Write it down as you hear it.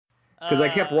Because I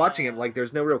kept watching it, like,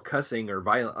 there's no real cussing or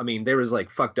violence. I mean, there was, like,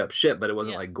 fucked up shit, but it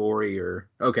wasn't, like, gory or...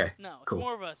 Okay, No, it's cool.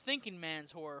 more of a thinking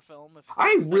man's horror film.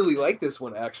 I really like this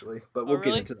one, actually, but we'll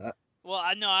really? get into that. Well,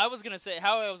 I was going to say,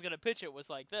 how I was going to pitch it was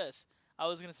like this. I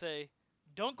was going to say,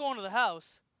 don't go into the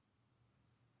house.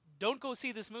 Don't go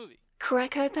see this movie.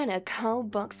 Crack open a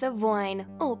cold box of wine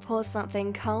or pour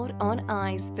something cold on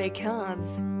ice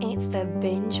because it's the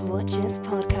Binge Watchers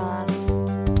Podcast.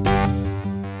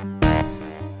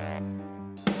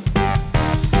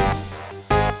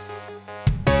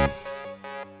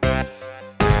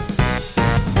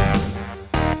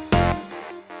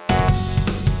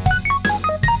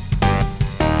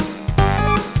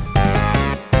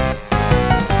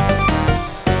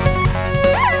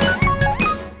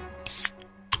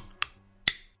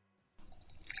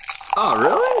 Oh,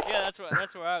 really? Yeah, that's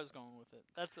where I was going with it.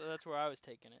 That's where I was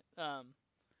taking it.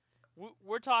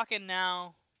 We're talking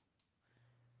now.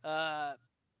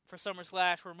 For Summer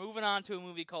Slash, we're moving on to a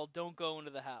movie called Don't Go Into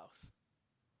the House.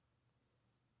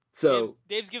 So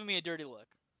Dave's giving me a dirty look.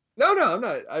 No, I'm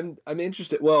not. I'm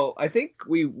interested. Well, I think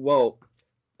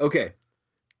okay.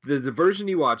 The version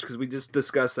you watched, because we just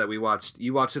discussed that you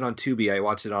watched it on Tubi, I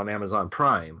watched it on Amazon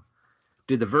Prime.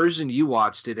 Did the version you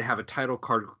watched, did it have a title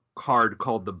card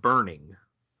called The Burning?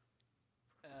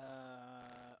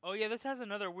 Oh yeah, this has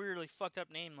another weirdly fucked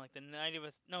up name, like the Night of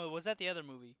No, was that the other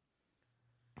movie?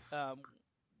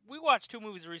 We watched two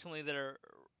movies recently that are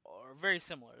very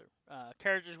similar.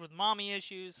 Characters with mommy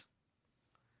issues,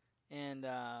 and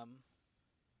and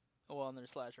they're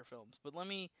slasher films. But let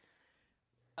me.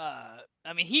 I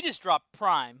mean, he just dropped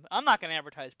Prime. I'm not going to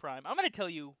advertise Prime. I'm going to tell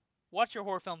you, watch your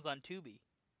horror films on Tubi.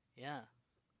 Yeah.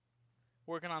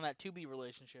 Working on that Tubi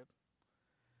relationship.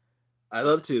 I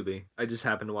love Tubi. I just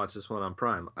happened to watch this one on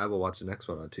Prime. I will watch the next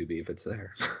one on Tubi if it's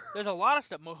there. There's a lot of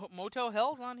stuff. Motel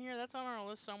Hell's on here. That's on our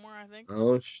list somewhere, I think.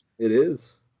 Oh, it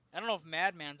is. I don't know if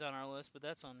Madman's on our list, but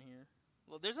that's on here.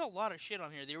 Well, there's a lot of shit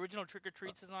on here. The original Trick or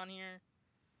Treats is on here.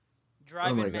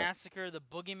 Drive-In Massacre, The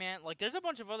Boogeyman. Like, there's a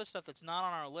bunch of other stuff that's not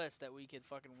on our list that we could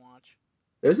fucking watch.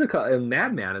 And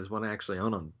Madman is one I actually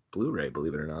own on Blu-ray,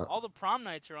 believe it or not. All the prom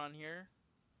nights are on here.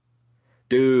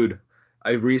 Dude,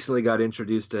 I recently got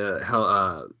introduced to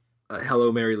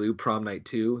Hello Mary Lou Prom Night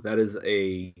 2. That is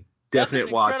a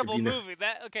definite watch. That's an incredible movie.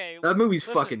 That movie's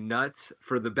fucking nuts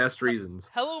for the best reasons.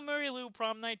 Hello Mary Lou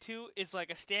Prom Night 2 is like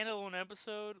a standalone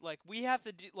episode. Like, we have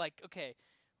to do, like, okay,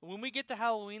 when we get to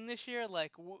Halloween this year,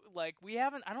 we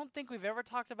haven't, I don't think we've ever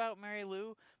talked about Mary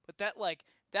Lou, but that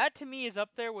to me is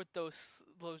up there with those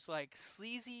like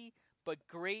sleazy but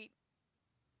great,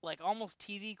 like almost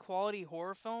TV quality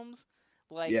horror films.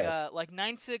 Like, yes. Like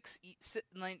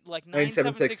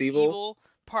 976 Evil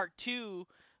Part 2,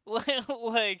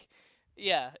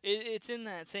 yeah, it's in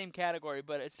that same category,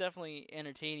 but it's definitely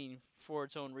entertaining for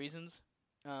its own reasons.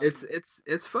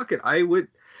 It's fucking.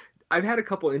 I've had a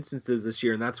couple instances this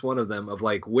year, and that's one of them. Of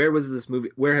like, where has this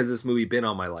movie been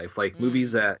all my life? Like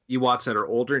movies that you watch that are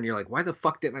older, and you're like, why the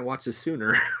fuck didn't I watch this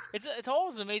sooner? It's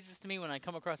always amazes to me when I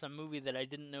come across a movie that I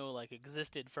didn't know like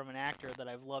existed from an actor that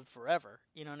I've loved forever.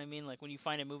 You know what I mean? Like when you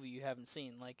find a movie you haven't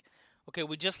seen. Like, okay,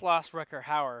 we just lost Rutger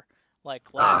Hauer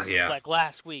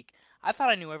last week. I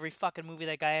thought I knew every fucking movie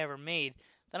that guy ever made.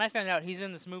 Then I found out he's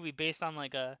in this movie based on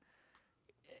like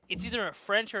it's either a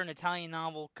French or an Italian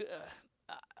novel.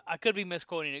 I could be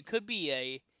misquoting. It could be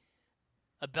a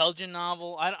Belgian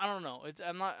novel. I don't know.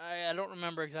 I don't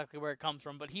remember exactly where it comes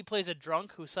from. But he plays a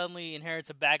drunk who suddenly inherits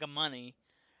a bag of money,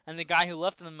 and the guy who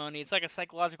left him the money. It's like a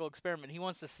psychological experiment. He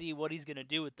wants to see what he's gonna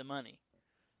do with the money.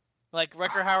 Like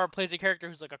Rutger Hauer plays a character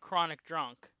who's like a chronic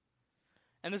drunk,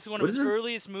 and this is one of his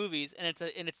earliest movies. And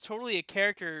it's totally a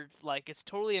character. Like it's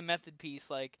totally a method piece.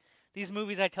 Like these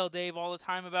movies I tell Dave all the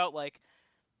time about. Like,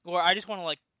 where I just want to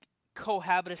like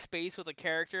cohabit a space with a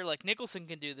character. Like Nicholson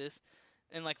can do this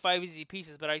in like 5 Easy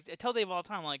Pieces, but I tell Dave all the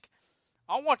time, like,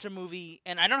 I'll watch a movie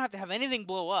and I don't have to have anything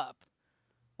blow up,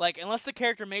 like, unless the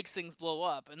character makes things blow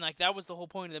up, and like that was the whole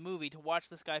point of the movie, to watch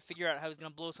this guy figure out how he's gonna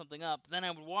blow something up. Then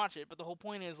I would watch it, but the whole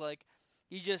point is like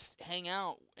you just hang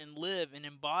out and live and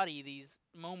embody these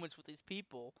moments with these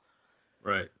people,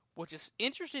 right? Which is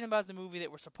interesting about the movie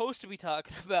that we're supposed to be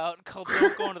talking about, called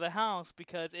Don't Go Into the House,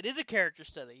 because it is a character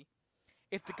study.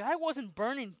 If the guy wasn't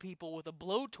burning people with a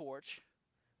blowtorch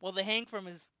while they hang from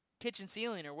his kitchen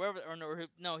ceiling or wherever,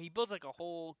 no, he builds like a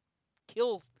whole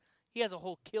kill. He has a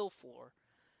whole kill floor,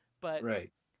 but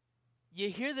right. You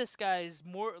hear this guy's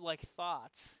more like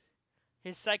thoughts.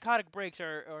 His psychotic breaks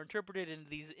are interpreted into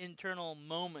these internal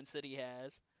moments that he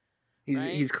has.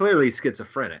 He's clearly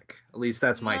schizophrenic. At least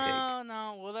that's my take.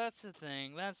 No. Well, that's the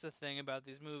thing. That's the thing about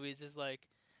these movies is like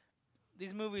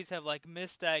these movies have like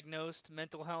misdiagnosed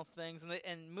mental health things, and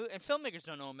filmmakers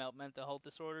don't know about mental health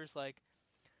disorders. Like,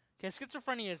 okay,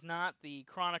 schizophrenia is not the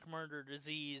chronic murder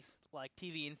disease like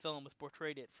TV and film has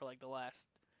portrayed it for like the last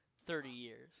 30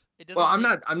 years. It doesn't. Well,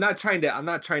 I'm not trying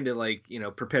to like, you know,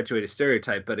 perpetuate a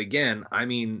stereotype, but again, I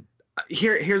mean,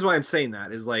 here's why I'm saying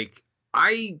that is like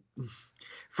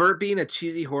for it being a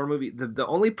cheesy horror movie,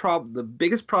 the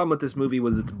biggest problem with this movie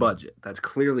was its budget. That's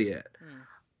clearly it.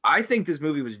 I think this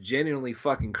movie was genuinely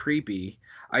fucking creepy.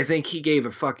 I think he gave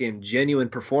a fucking genuine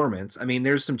performance. I mean,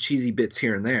 there's some cheesy bits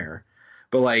here and there,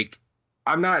 but like,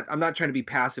 I'm not trying to be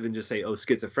passive and just say, oh,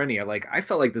 schizophrenia. Like, I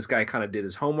felt like this guy kind of did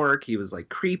his homework. He was like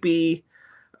creepy.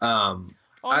 I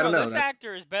don't know. This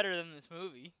actor is better than this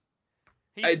movie.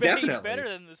 He's better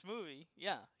than this movie.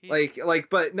 Yeah.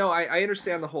 But no, I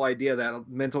understand the whole idea that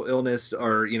mental illness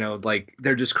or, you know, like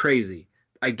they're just crazy.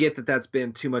 I get that that's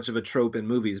been too much of a trope in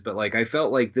movies, but like I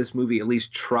felt like this movie at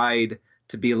least tried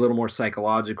to be a little more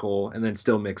psychological and then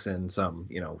still mix in some,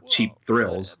 you know, cheap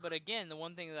thrills. But again, the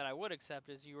one thing that I would accept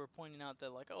is you were pointing out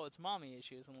that like, oh, it's mommy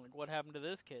issues. And like, what happened to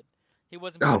this kid? He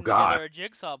wasn't putting together a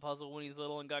jigsaw puzzle when he's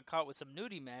little and got caught with some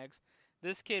nudie mags.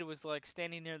 This kid was like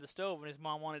standing near the stove and his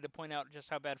mom wanted to point out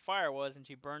just how bad fire was and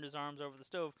she burned his arms over the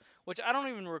stove, which I don't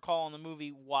even recall in the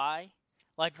movie why.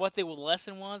 Like what the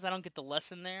lesson was. I don't get the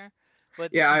lesson there.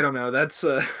 But yeah, I don't know. That's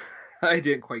I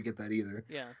didn't quite get that either.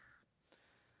 Yeah.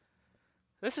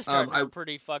 This is starting to be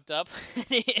pretty fucked up.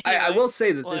 Anyway. I will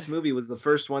say that this movie was the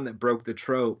first one that broke the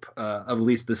trope of at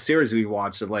least the series we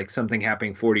watched of like something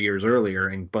happening 40 years earlier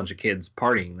and a bunch of kids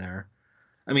partying there.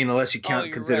 I mean, unless you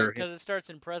consider because it starts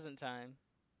in present time.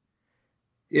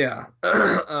 Yeah.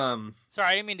 Sorry,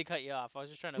 I didn't mean to cut you off. I was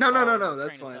just trying to. No.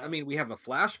 That's fine. I mean, we have a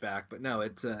flashback, but no,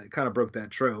 it kind of broke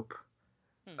that trope.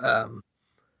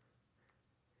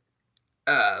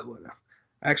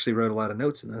 I actually wrote a lot of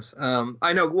notes in this.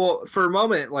 I know. Well, for a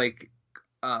moment, like,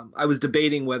 I was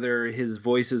debating whether his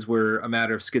voices were a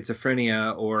matter of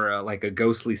schizophrenia or like a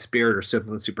ghostly spirit or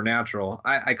something supernatural.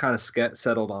 I kind of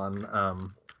settled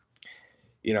on,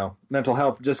 you know, mental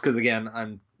health, just because again,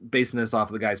 I'm basing this off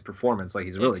of the guy's performance. Like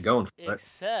he's really going for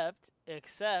it.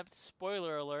 Except,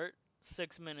 spoiler alert,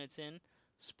 6 minutes in,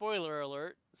 spoiler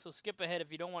alert. So skip ahead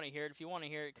if you don't want to hear it. If you want to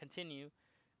hear it, continue.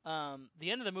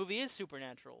 The end of the movie is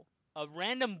supernatural. A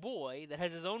random boy that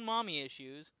has his own mommy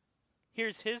issues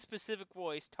hears his specific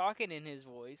voice talking in his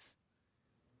voice,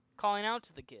 calling out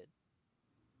to the kid,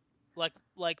 like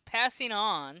passing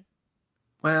on.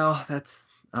 Well, that's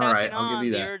all right. I'll give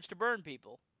you that. The urge to burn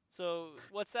people. So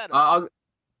what's that about?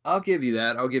 I'll give you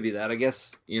that. I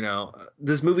guess, you know,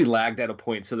 this movie lagged at a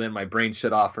point, so then my brain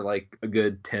shut off for like a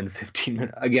good 10, 15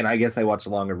 minutes. Again, I guess I watched a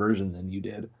longer version than you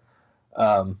did.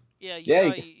 Yeah,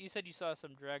 you said you saw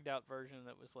some dragged out version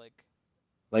that was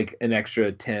like an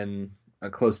extra 10,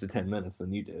 close to 10 minutes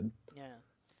than you did. Yeah,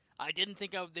 I didn't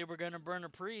think they were gonna burn a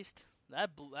priest.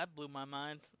 That blew my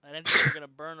mind. I didn't think they were gonna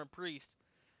burn a priest.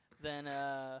 Then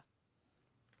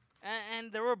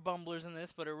and there were bumblers in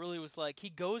this, but it really was like he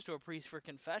goes to a priest for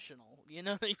confessional. You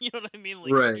know what I mean?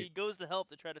 Like right. He goes to help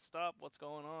to try to stop what's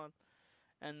going on.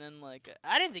 And then like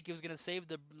I didn't think he was gonna save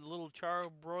the little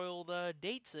charbroiled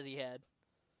dates that he had.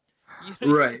 You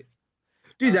know? Right,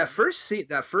 dude. That first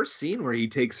scene where he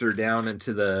takes her down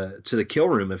into the kill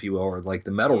room, if you will, or like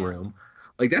the metal room,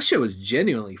 like that shit was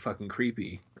genuinely fucking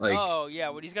creepy. Like, oh yeah,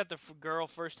 when he's got the girl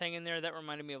first hanging there, that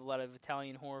reminded me of a lot of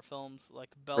Italian horror films, like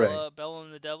Bella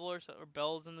and the Devil, or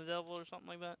Bells and the Devil, or something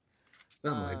like that.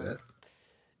 Something like that.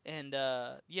 And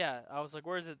yeah, I was like,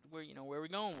 where are we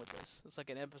going with this? It's like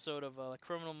an episode of like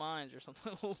Criminal Minds or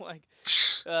something like.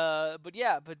 But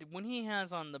when he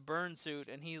has on the burn suit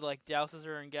and he like douses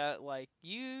her and got like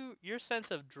your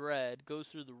sense of dread goes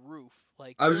through the roof.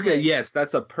 Like I was gonna, yes,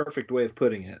 that's a perfect way of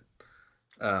putting it.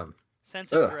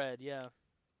 Sense of dread, yeah.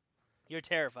 You're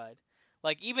terrified.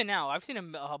 Like even now, I've seen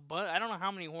a bunch. I don't know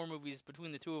how many horror movies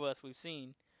between the two of us we've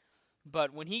seen,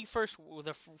 but when he first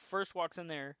walks in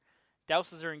there,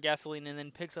 douses her in gasoline, and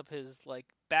then picks up his like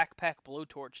backpack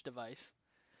blowtorch device,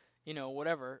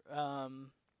 whatever.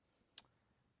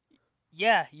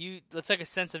 Yeah, that's like a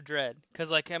sense of dread, because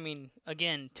like I mean,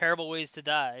 again, terrible ways to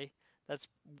die. That's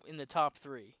in the top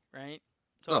 3, right?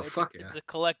 So it's a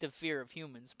collective fear of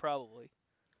humans, probably.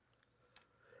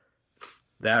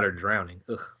 That or drowning.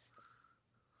 Ugh.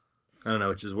 I don't know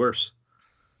which is worse.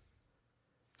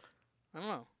 I don't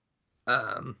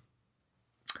know.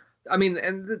 I mean,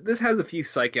 and this has a few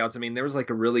psych outs. I mean, there was like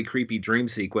a really creepy dream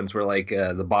sequence where like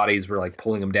the bodies were like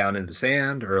pulling them down into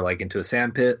sand or like into a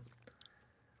sand pit.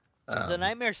 The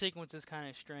nightmare sequence is kind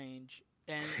of strange,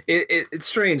 and it's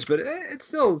strange, but it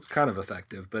still is kind of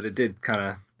effective. But it did kind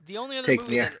of the only other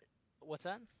movie. What's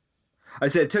that? I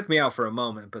said it took me out for a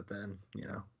moment, but then,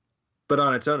 but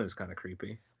on its own it's kind of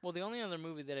creepy. Well, the only other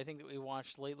movie that I think that we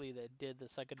watched lately that did the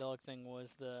psychedelic thing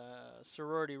was the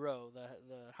Sorority Row,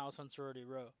 the House on Sorority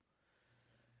Row.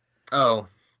 Oh,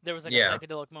 there was like a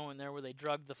psychedelic moment there where they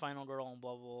drugged the final girl and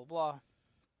blah blah blah blah.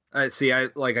 I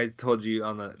told you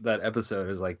on that episode,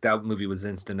 is like that movie was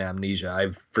instant amnesia.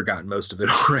 I've forgotten most of it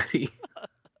already.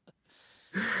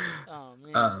 Oh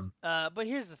man. But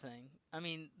here's the thing. I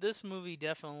mean, this movie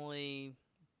definitely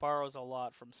borrows a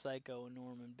lot from Psycho and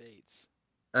Norman Bates.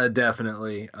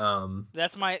 Definitely.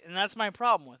 That's my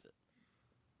problem with it.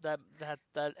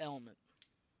 That element.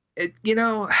 It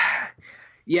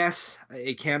yes,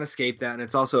 it can't escape that, and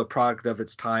it's also a product of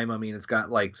its time. I mean, it's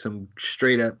got like some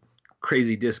straight up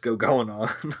crazy disco going on.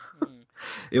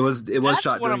 It was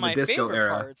shot during the disco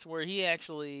era. Parts where he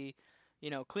actually,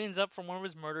 cleans up from one of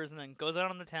his murders and then goes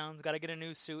out on the town. He's got to get a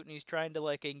new suit, and he's trying to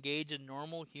like engage in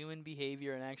normal human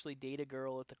behavior and actually date a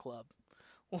girl at the club.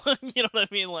 You know what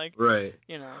I mean? Like, right.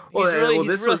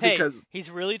 He's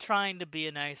really trying to be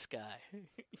a nice guy.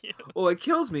 Well, it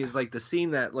kills me is like the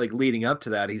scene that like leading up to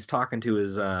that, he's talking to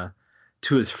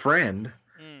his friend.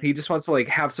 He just wants to like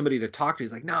have somebody to talk to.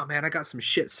 He's like, no, man, I got some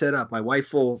shit set up. My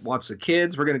wife will watch the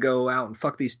kids. We're going to go out and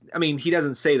fuck these. I mean, he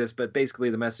doesn't say this, but basically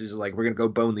the message is like, we're going to go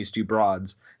bone these two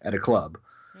broads at a club.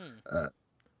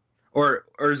 Or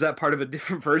is that part of a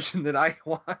different version that I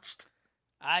watched?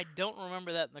 I don't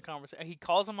remember that in the conversation. He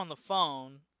calls him on the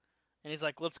phone, and he's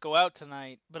like, let's go out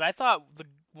tonight. But I thought the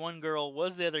one girl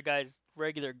was the other guy's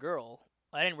regular girl.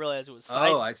 I didn't realize it was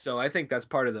Psycho. So I think that's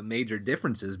part of the major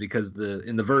differences, because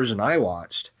in the version I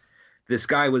watched, this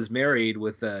guy was married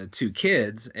with 2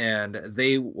 kids, and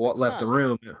they left the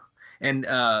room. And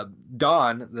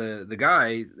Don, the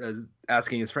guy, is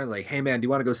asking his friend, like, hey, man, do you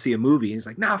want to go see a movie? And he's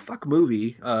like, nah, fuck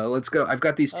movie. Let's go. I've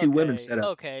got these 2 women set up.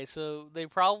 Okay, so they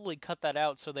probably cut that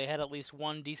out so they had at least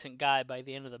one decent guy by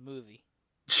the end of the movie.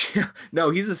 No,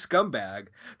 he's a scumbag.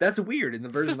 That's weird. In the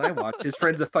version I watched, his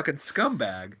friend's a fucking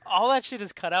scumbag. All that shit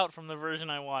is cut out from the version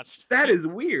I watched. That is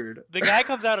weird. The guy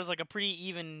comes out as like a pretty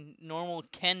even, normal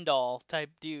Ken doll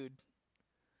type dude.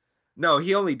 No,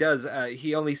 he only does.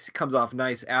 He only comes off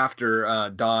nice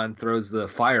after Don throws the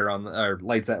fire on, or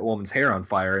lights that woman's hair on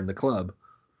fire in the club.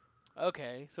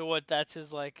 Okay, so what? That's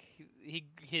his like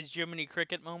his Jiminy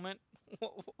Cricket moment.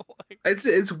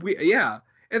 It's weird, yeah.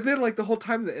 And then like the whole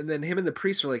time, and then him and the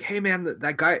priest are like, "Hey man,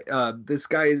 that guy, this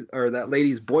guy or that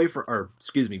lady's boyfriend, or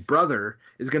excuse me, brother,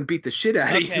 is gonna beat the shit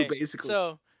out of you." Basically,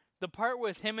 so the part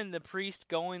with him and the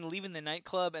priest leaving the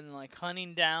nightclub and like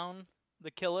hunting down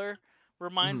the killer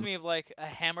reminds me of like a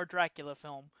Hammer Dracula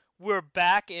film. We're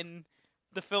back in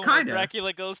the film where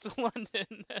Dracula goes to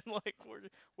London and like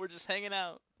we're just hanging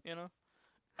out,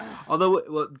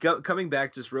 Although, coming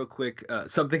back just real quick,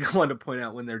 something I wanted to point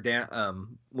out when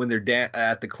they're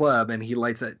at the club and he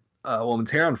lights a woman's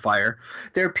hair on fire,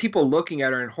 there are people looking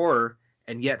at her in horror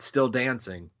and yet still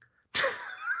dancing.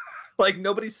 Like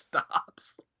nobody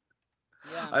stops.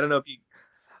 Yeah, I don't know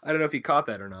if you caught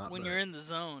that or not. When you're in the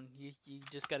zone, you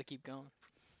just got to keep going.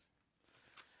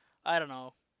 I don't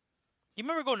know. You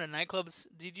remember going to nightclubs?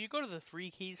 Did you go to the Three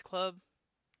Keys Club?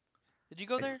 Did you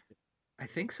go there? I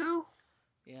think so.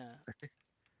 Yeah.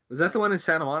 Was that the one in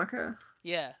Santa Monica?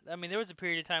 Yeah. I mean, there was a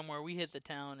period of time where we hit the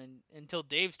town until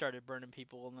Dave started burning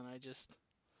people, and then I just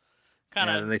kind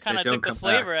of took the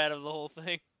flavor out of the whole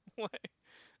thing.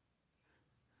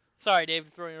 Sorry, Dave,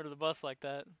 throwing you under the bus like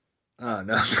that. Oh,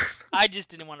 no. I just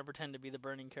didn't want to pretend to be the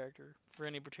burning character for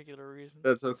any particular reason.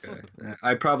 That's okay.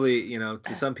 I probably, to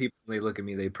some people, when they look at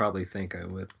me, they probably think I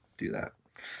would do that.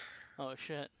 Oh,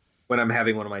 shit. When I'm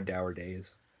having one of my dour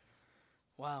days.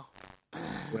 Wow.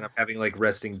 When I'm having, like,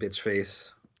 resting bitch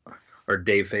face or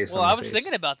Dave face. Well, I was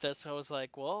thinking about this. So I was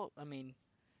like, well, I mean,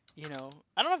 I don't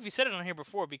know if you said it on here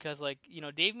before because, like,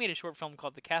 Dave made a short film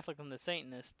called The Catholic and the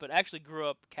Satanist, but actually grew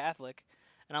up Catholic.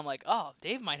 And I'm like, oh,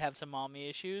 Dave might have some mommy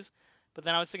issues. But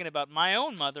then I was thinking about my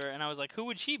own mother, and I was like, who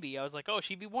would she be? I was like, oh,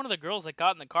 she'd be one of the girls that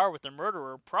got in the car with the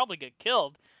murderer, probably get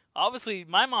killed. Obviously,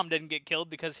 my mom didn't get killed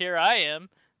because here I am.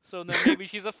 So then maybe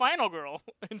she's a final girl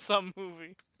in some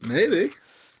movie. Maybe.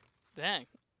 Dang.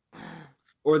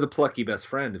 Or the plucky best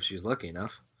friend if she's lucky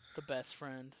enough. The best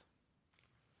friend.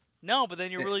 No, but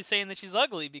then you're really saying that she's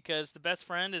ugly because the best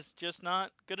friend is just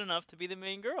not good enough to be the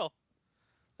main girl.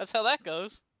 That's how that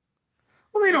goes.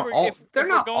 Well, they're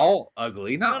not all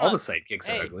ugly. Not all the sidekicks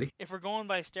are ugly. If we're going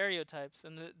by stereotypes,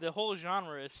 and the whole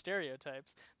genre is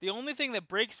stereotypes, the only thing that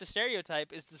breaks the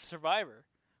stereotype is the survivor.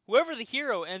 Whoever the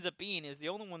hero ends up being is the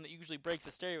only one that usually breaks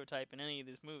the stereotype in any of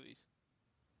these movies.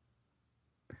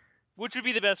 Which would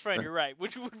be the best friend? You're right.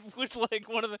 Which like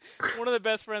one of the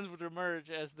best friends would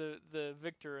emerge as the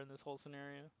victor in this whole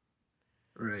scenario.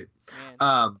 Right.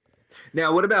 Man.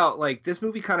 Now, what about, like, this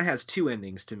movie kind of has two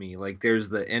endings to me. Like, there's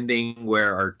the ending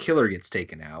where our killer gets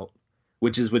taken out,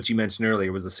 which is what you mentioned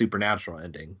earlier was a supernatural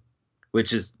ending,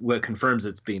 which is what confirms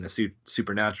it's being a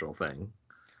supernatural thing.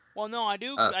 Well, no, I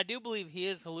do believe he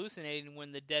is hallucinating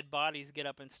when the dead bodies get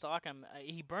up and stalk him.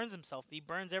 He burns himself. He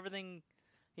burns everything.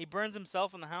 He burns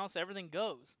himself in the house. Everything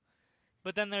goes.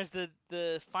 But then there's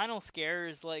the final scare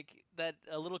is like that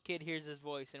a little kid hears his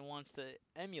voice and wants to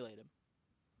emulate him.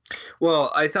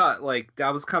 Well, I thought, like,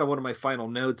 that was kind of one of my final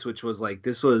notes, which was, like,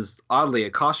 this was oddly a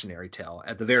cautionary tale.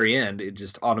 At the very end, it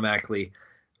just automatically,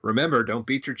 remember, don't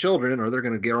beat your children or they're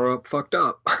going to grow up fucked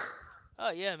up.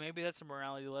 Oh, yeah, maybe that's a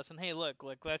morality lesson. Hey, look,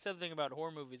 like, that's the other thing about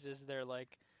horror movies is they're,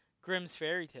 like, Grimm's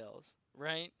fairy tales,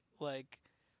 right? Like,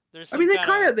 there's some they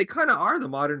kind of are the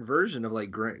modern version of, like,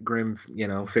 Grimm,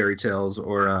 fairy tales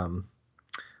or,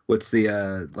 what's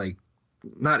the, like,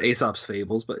 not Aesop's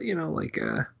Fables, but, like,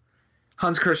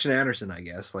 Hans Christian Andersen, I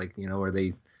guess, like, where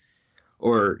they,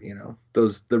 or,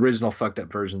 the original fucked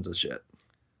up versions of shit.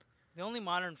 The only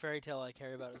modern fairy tale I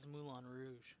care about is Moulin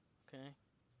Rouge, okay?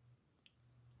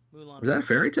 Was that a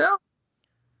fairy tale?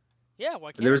 Yeah,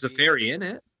 why can't there was a fairy in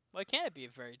it. Why can't it be a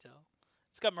fairy tale?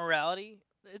 It's got morality.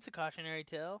 It's a cautionary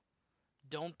tale.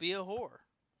 Don't be a whore.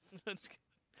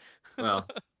 Well,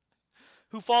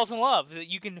 who falls in love?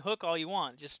 You can hook all you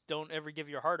want. Just don't ever give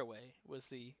your heart away. Was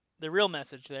the real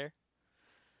message there?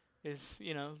 Is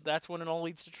that's when it all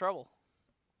leads to trouble.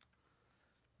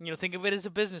 Think of it as a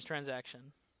business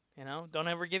transaction. Don't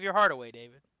ever give your heart away,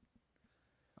 David.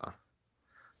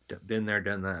 Been there,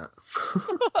 done that.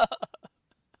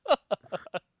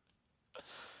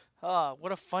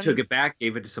 What a fun... Took it back,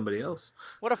 gave it to somebody else.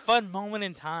 What a fun moment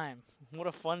in time. What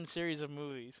a fun series of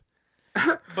movies.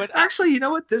 But actually, you know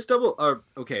what? This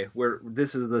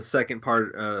this is the second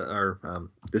part,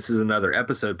 this is another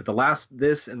episode. But the last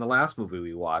movie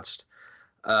we watched,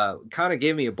 kind of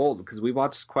gave me a bolt because we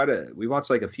watched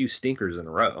like a few stinkers in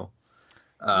a row.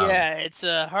 Yeah, it's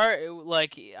hard.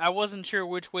 Like, I wasn't sure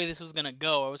which way this was gonna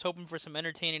go. I was hoping for some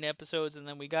entertaining episodes, and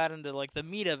then we got into like the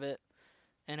meat of it,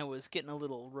 and it was getting a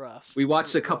little rough. We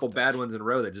watched a couple bad ones in a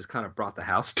row that just kind of brought the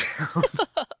house down.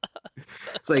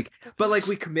 It's like, but like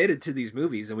we committed to these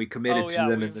movies and we committed to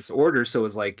them in this order. So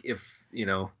it's like, if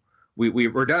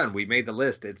we're done, we made the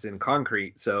list. It's in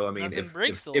concrete. So I mean, if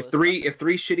three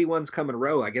shitty ones come in a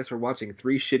row, I guess we're watching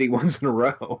 3 shitty ones in a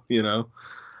row.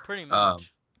 Pretty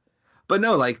much. But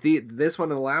no, like this one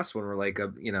and the last one were like,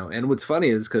 and what's funny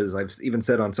is because I've even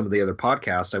said on some of the other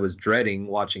podcasts, I was dreading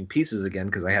watching Pieces again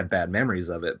because I had bad memories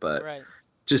of it. But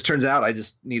just turns out I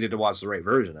just needed to watch the right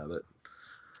version of it.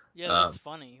 Yeah, that's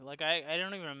funny. Like I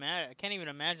can't even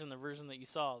imagine the version that you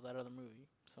saw of that other movie.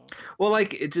 So. Well,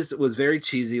 like it just was very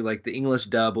cheesy. Like the English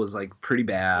dub was like pretty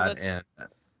bad, and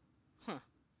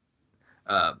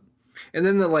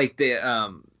then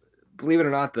believe it or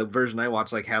not, the version I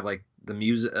watched had like the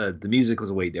music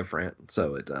was way different,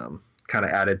 so it kind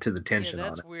of added to the tension. Yeah,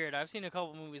 that's on it. weird. I've seen a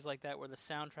couple movies like that where the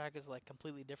soundtrack is like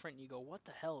completely different, and you go, "What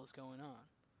the hell is going on?"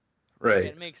 Right.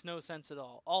 It makes no sense at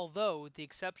all. Although the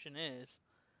exception is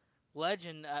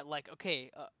Legend.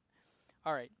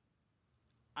 All right.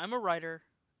 I'm a writer.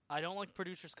 I don't like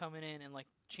producers coming in and like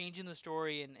changing the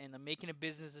story and making a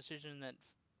business decision that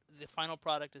the final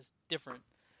product is different.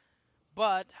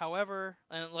 But, however,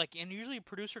 and usually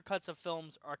producer cuts of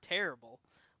films are terrible.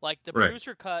 Like, the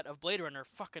producer cut of Blade Runner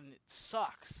fucking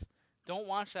sucks. Don't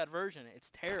watch that version.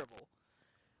 It's terrible.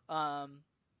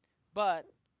 But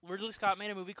Ridley Scott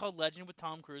made a movie called Legend with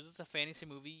Tom Cruise. It's a fantasy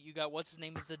movie. You got what's his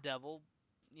name is the devil,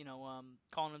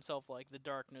 calling himself like the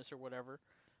Darkness or whatever.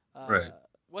 Right.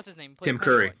 What's his name? Tim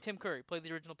Curry. Tim Curry played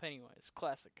the original Pennywise.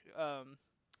 Classic.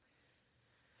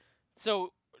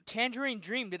 So Tangerine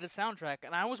Dream did the soundtrack,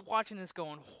 and I was watching this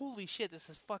going, holy shit, this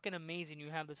is fucking amazing.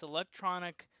 You have this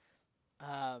electronic,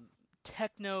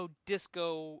 techno,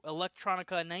 disco,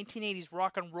 electronica, 1980s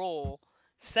rock and roll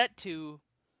set to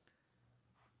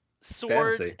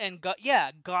swords and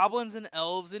goblins and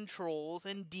elves and trolls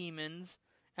and demons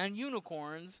and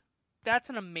unicorns. That's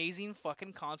an amazing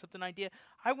fucking concept and idea.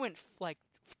 I went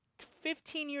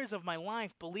 15 years of my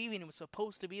life believing it was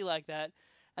supposed to be like that,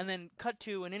 and then cut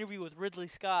to an interview with Ridley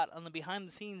Scott on the behind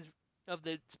the scenes of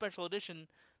the special edition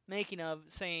making of,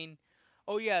 saying,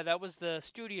 oh yeah, that was the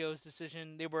studio's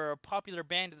decision. They were a popular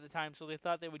band at the time, so they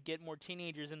thought they would get more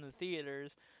teenagers in the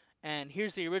theaters, and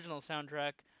here's the original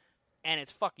soundtrack, and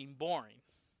it's fucking boring.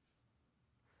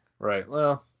 Right.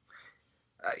 Well,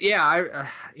 Yeah,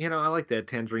 I like that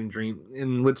Tangerine Dream,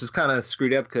 and which is kind of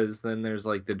screwed up because then there's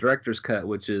like the director's cut,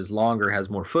 which is longer, has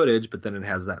more footage, but then it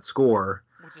has that score,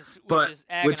 which is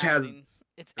which has agonizing.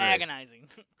 It's right. agonizing.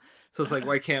 So it's like,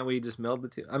 why can't we just meld the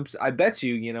two? I bet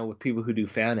you, with people who do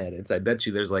fan edits, I bet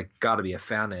you there's like got to be a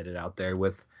fan edit out there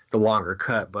with the longer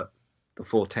cut, but the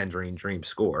full Tangerine Dream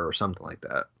score or something like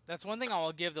that. That's one thing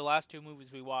I'll give the last two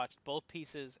movies we watched, both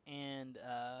Pieces and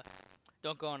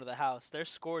Don't Go Into the House. Their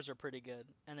scores are pretty good,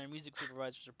 and their music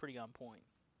supervisors are pretty on point.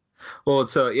 Well,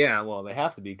 they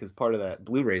have to be because part of that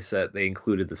Blu-ray set they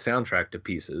included the soundtrack to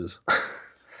Pieces.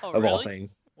 Oh, of really? all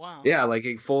things. Wow. Yeah, like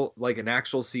an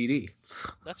actual CD.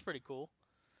 That's pretty cool.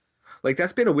 Like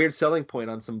that's been a weird selling point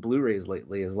on some Blu-rays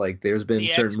lately. Is like there's been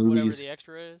certain movies. Whatever the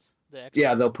extra is.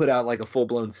 Yeah, they'll put out like a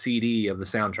full-blown CD of the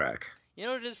soundtrack. You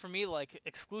know what it is for me? Like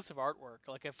exclusive artwork.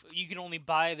 Like if you can only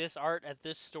buy this art at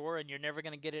this store and you're never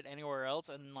gonna get it anywhere else,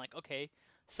 and like okay,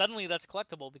 suddenly that's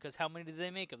collectible because how many did they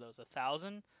make of those?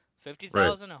 1,000,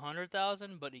 50,000,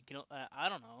 100,000? But you can, I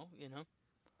don't know.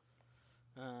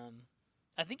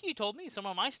 I think you told me some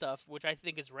of my stuff, which I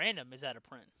think is random, is out of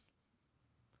print.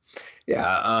 Yeah,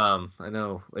 I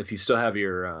know. If you still have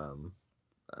your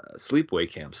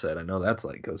Sleepaway Camp set, I know that's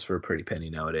like goes for a pretty penny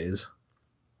nowadays.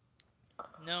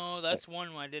 No, that's one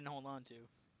I didn't hold on to.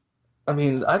 I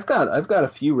mean, I've got a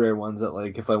few rare ones that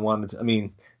like if I wanted to. I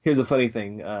mean, here's a funny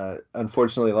thing.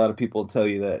 Unfortunately, a lot of people tell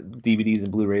you that DVDs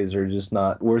and Blu-rays are just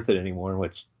not worth it anymore,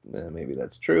 which maybe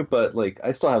that's true. But like,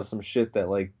 I still have some shit that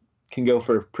like can go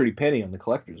for a pretty penny on the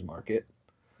collector's market.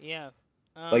 Yeah.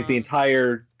 Like the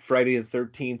entire Friday the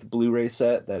 13th Blu-ray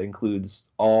set that includes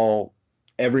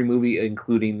every movie,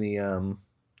 including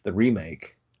the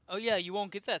remake. Oh yeah, you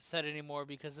won't get that set anymore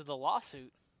because of the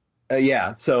lawsuit.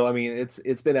 Yeah, so I mean,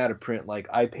 it's been out of print. Like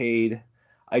I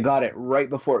got it right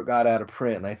before it got out of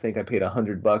print, and I think I paid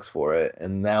 $100 for it,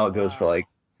 and now it goes for like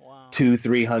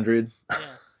 $200-300. Yeah,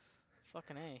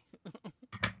 fucking A.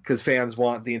 Because fans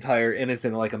want the entire, and it's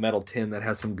in like a metal tin that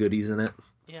has some goodies in it.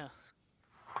 Yeah.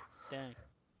 Dang.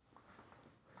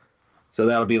 So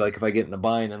that'll be like if I get in a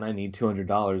bind and I need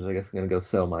 $200, I guess I'm gonna go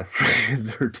sell my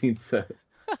 13th set.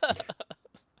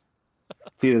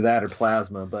 It's either that or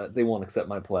plasma, but they won't accept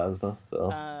my plasma. So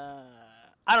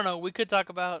I don't know. We could talk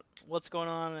about what's going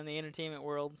on in the entertainment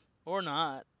world or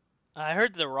not. I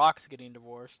heard The Rock's getting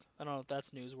divorced. I don't know if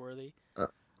that's newsworthy.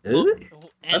 Is it?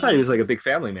 I thought he was like a big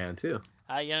family man too.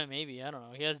 Yeah, maybe. I don't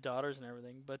know. He has daughters and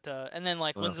everything. But and then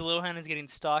like Lindsay Lohan is getting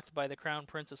stalked by the Crown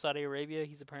Prince of Saudi Arabia.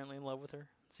 He's apparently in love with her.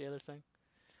 That's the other thing.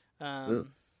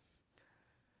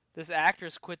 This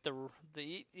actress quit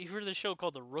the. You heard of the show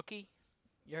called The Rookie?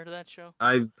 You heard of that show?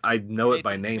 I know it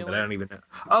by name, but I don't even know.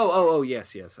 Oh,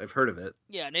 yes, I've heard of it.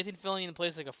 Yeah, Nathan Fillion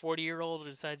plays like a 40-year-old who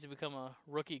decides to become a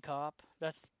rookie cop.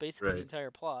 That's basically the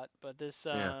entire plot. But this,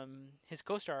 his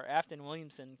co-star Afton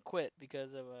Williamson quit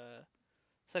because of a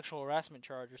sexual harassment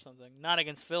charge or something. Not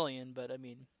against Fillion, but I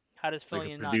mean, how does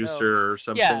Fillion not know? Producer or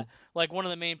something? Yeah, like one of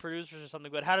the main producers or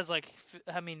something. But how does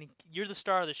you're the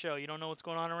star of the show. You don't know what's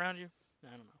going on around you?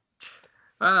 I don't know.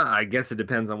 I guess it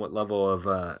depends on what level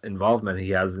of involvement he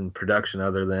has in production,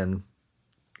 other than,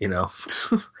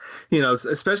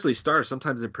 especially stars.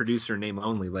 Sometimes a producer name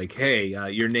only, like, hey,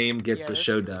 your name gets the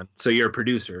show done, so you're a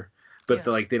producer. But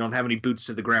they don't have any boots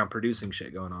to the ground producing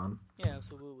shit going on. Yeah,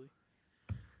 absolutely.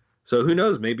 So who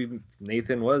knows? Maybe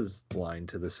Nathan was blind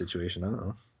to this situation. I don't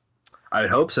know. I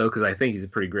would hope so because I think he's a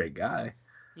pretty great guy.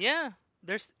 Yeah,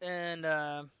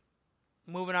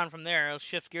 moving on from there, I'll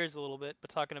shift gears a little bit, but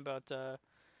talking about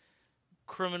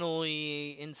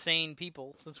criminally insane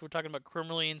people, since we're talking about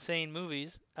criminally insane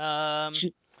movies.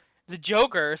 The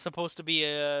Joker is supposed to be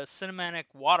a cinematic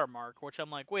watermark, which I'm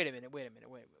like, wait a minute.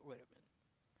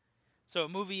 So a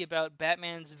movie about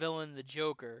Batman's villain, the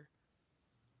Joker,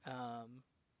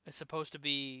 is supposed to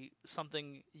be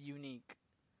something unique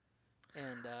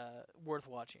and worth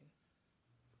watching.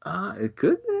 It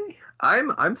could be.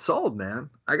 I'm sold, man.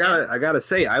 I gotta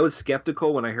say, I was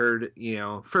skeptical when I heard,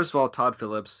 first of all, Todd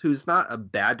Phillips, who's not a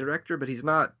bad director, but he's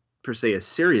not per se a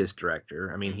serious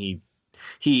director. I mean, he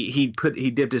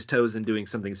dipped his toes in doing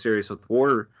something serious with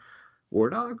War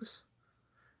Dogs.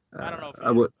 I don't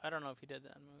know if he did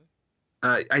that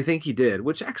movie. I think he did,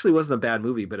 which actually wasn't a bad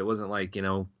movie, but it wasn't like,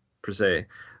 per se.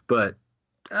 But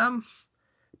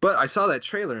I saw that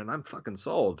trailer and I'm fucking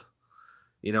sold.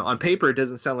 On paper, it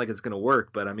doesn't sound like it's going to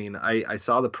work, but I mean, I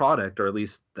saw the product, or at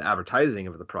least the advertising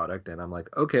of the product, and I'm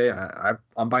like, okay,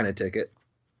 I'm buying a ticket.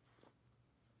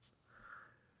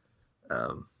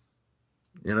 And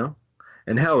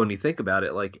hell, when you think about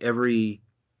it, like every,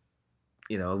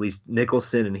 at least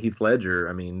Nicholson and Heath Ledger,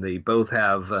 I mean, they both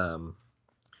have,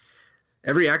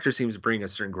 every actor seems to bring a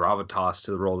certain gravitas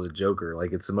to the role of the Joker.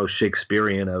 Like it's the most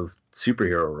Shakespearean of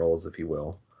superhero roles, if you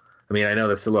will. I mean, I know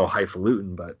that's a little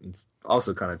highfalutin, but it's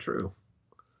also kind of true.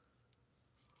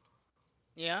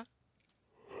 Yeah.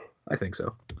 I think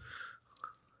so.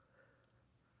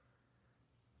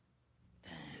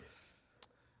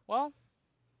 Well,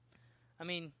 I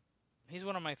mean, he's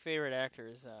one of my favorite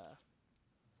actors.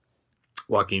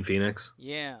 Joaquin Phoenix.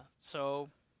 Yeah. So,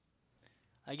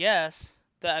 I guess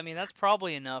that's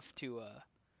probably enough to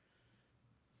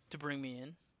bring me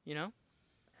in. You know.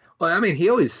 Well, I mean,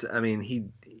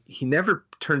 he never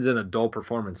turns in a dull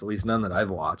performance. At least none that I've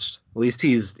watched. At least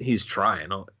he's trying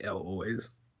always.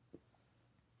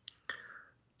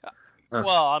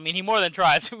 Well, I mean, he more than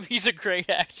tries. He's a great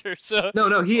actor. So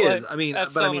no, he is. I mean,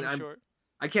 that's but I mean, short.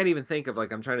 I can't even think of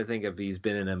I'm trying to think if he's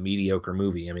been in a mediocre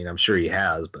movie. I mean, I'm sure he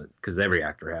has, but because every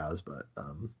actor has. But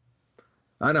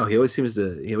I don't know. He always seems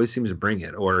to bring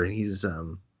it. Or he's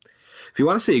if you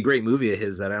want to see a great movie of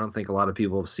his that I don't think a lot of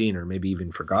people have seen or maybe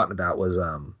even forgotten about was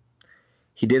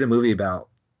he did a movie about,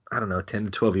 I don't know, 10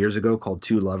 to 12 years ago called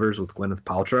Two Lovers with Gwyneth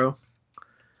Paltrow,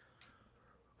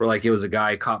 where like it was a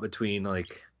guy caught between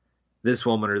like this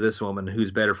woman or this woman,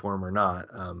 who's better for him or not.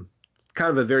 It's kind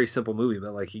of a very simple movie,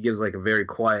 but like he gives like a very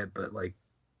quiet but like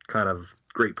kind of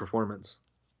great performance.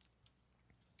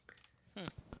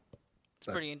 It's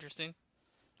pretty interesting.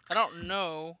 I don't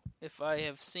know if I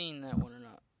have seen that one or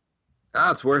not.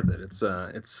 It's worth it.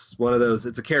 It's one of those.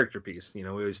 It's a character piece. You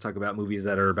know, we always talk about movies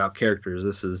that are about characters.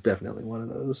 This is definitely one of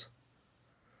those.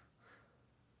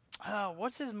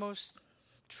 What's his most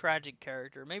tragic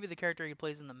character? Maybe the character he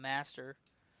plays in The Master.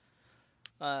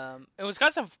 It was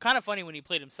kind of funny when he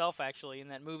played himself actually in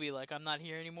that movie, like I'm Not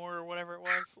Here Anymore or whatever it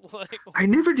was. Like, I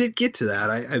never did get to that.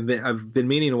 I've been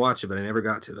meaning to watch it, but I never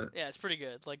got to it. Yeah, it's pretty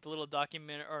good. Like the little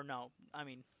mockumentary.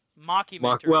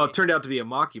 Well, it turned out to be a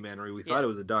mockumentary. We thought it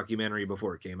was a documentary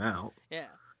before it came out. Yeah.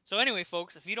 So anyway,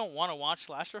 folks, if you don't want to watch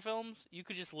slasher films, you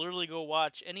could just literally go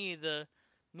watch any of the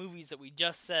movies that we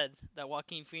just said that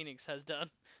Joaquin Phoenix has done.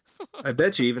 I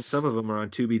bet you even some of them are on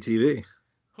Tubi TV.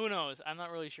 Who knows? I'm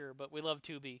not really sure, but we love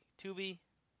Tubi. Tubi,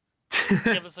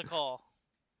 give us a call.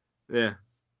 Yeah.